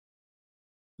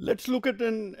Let's look at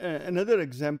another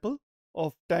example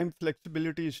of time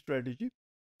flexibility strategy.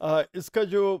 इसका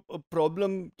जो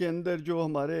problem के अंदर जो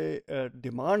हमारे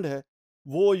डिमांड है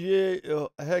वो ये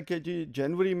है कि जी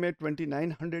जनवरी में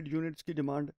 2900 यूनिट्स की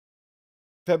डिमांड है,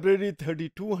 फरवरी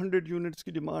 3200 यूनिट्स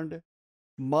की डिमांड है,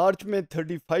 मार्च में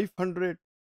 3500,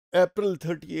 अप्रैल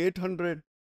 3800,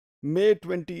 मई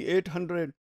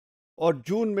 2800 और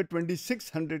जून में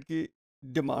 2600 की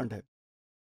डिमांड है।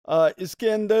 इसके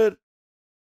अंदर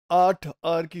 8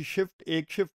 आवर की शिफ्ट,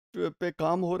 एक शिफ्ट पे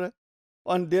काम हो रहा है,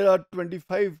 and there are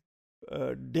 25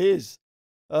 days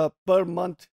per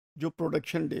month जो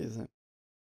प्रोडक्शन डेज हैं.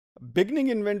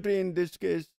 Beginning inventory in this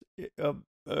case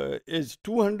is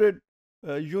 200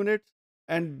 units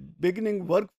and beginning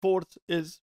workforce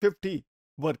is 50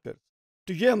 workers.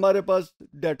 तो ये हमारे पास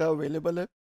डाटा अवेलेबल है.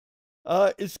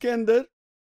 इसके अंदर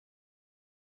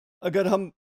अगर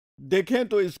हम देखें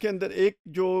तो इसके अंदर एक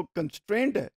जो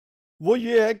कंस्ट्रेंट है वो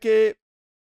ये है कि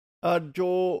जो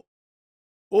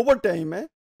ओवर टाइम है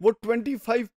वो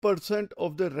 25%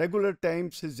 ऑफ द रेगुलर टाइम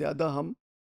से ज़्यादा हम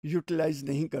यूटिलाइज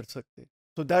नहीं कर सकते.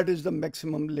 So that is the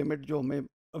maximum limit जो हमें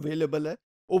अवेलेबल है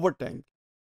ओवर टाइम.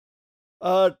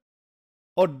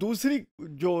 और दूसरी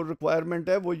जो रिक्वायरमेंट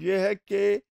है वो ये है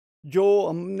कि जो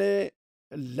हमने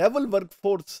लेवल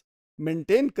वर्कफोर्स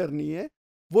मेंटेन करनी है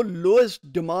वो लोएस्ट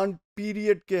डिमांड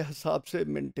पीरियड के हिसाब से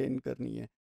मेंटेन करनी है.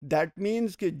 दैट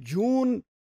मीन्स कि जून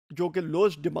जो कि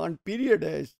लोएस्ट डिमांड पीरियड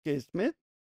है इस केस में,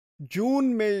 जून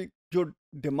में जो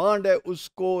डिमांड है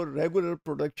उसको रेगुलर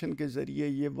प्रोडक्शन के ज़रिए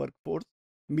ये वर्कफोर्स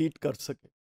मीट कर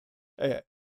सके.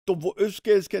 तो वो इस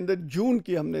केस के अंदर जून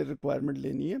की हमने रिक्वायरमेंट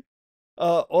लेनी है.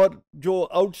 और जो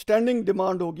आउटस्टैंडिंग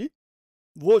डिमांड होगी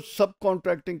वो सब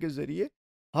कॉन्ट्रैक्टिंग के ज़रिए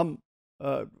हम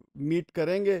मीट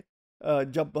करेंगे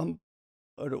जब हम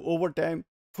ओवर टाइम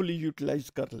फुली यूटिलाइज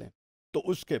कर लें. तो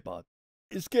उसके बाद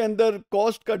इसके अंदर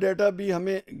कॉस्ट का डाटा भी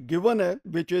हमें गिवन है,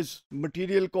 which is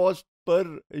material cost per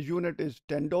unit is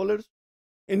 $10.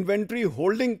 Inventory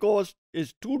holding cost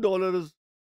is $2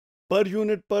 per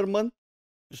unit per month.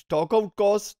 Stock out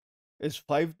cost is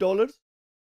 $5.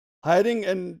 Hiring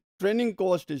and training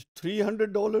cost is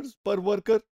 $300 per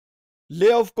worker.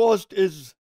 Layoff cost is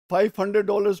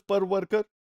 $500 per worker.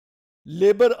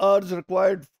 Labor hours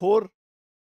required 4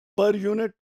 per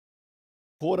unit.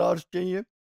 4 hours चाहिए.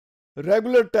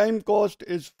 Regular time cost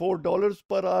is $4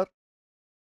 per hour.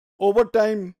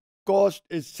 Overtime cost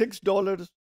is $6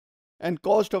 and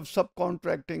cost of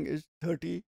subcontracting is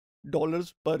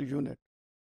 $30 per unit.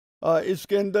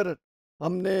 इसके अंदर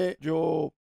हमने जो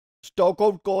stock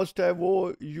out cost है वो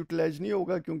utilise नहीं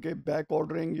होगा क्योंकि बैक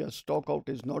ऑर्डरिंग या stock out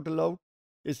is not allowed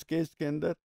इस केस के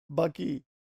अंदर. बाकी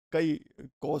कई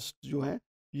कॉस्ट जो हैं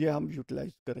ये हम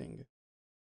यूटिलाइज करेंगे.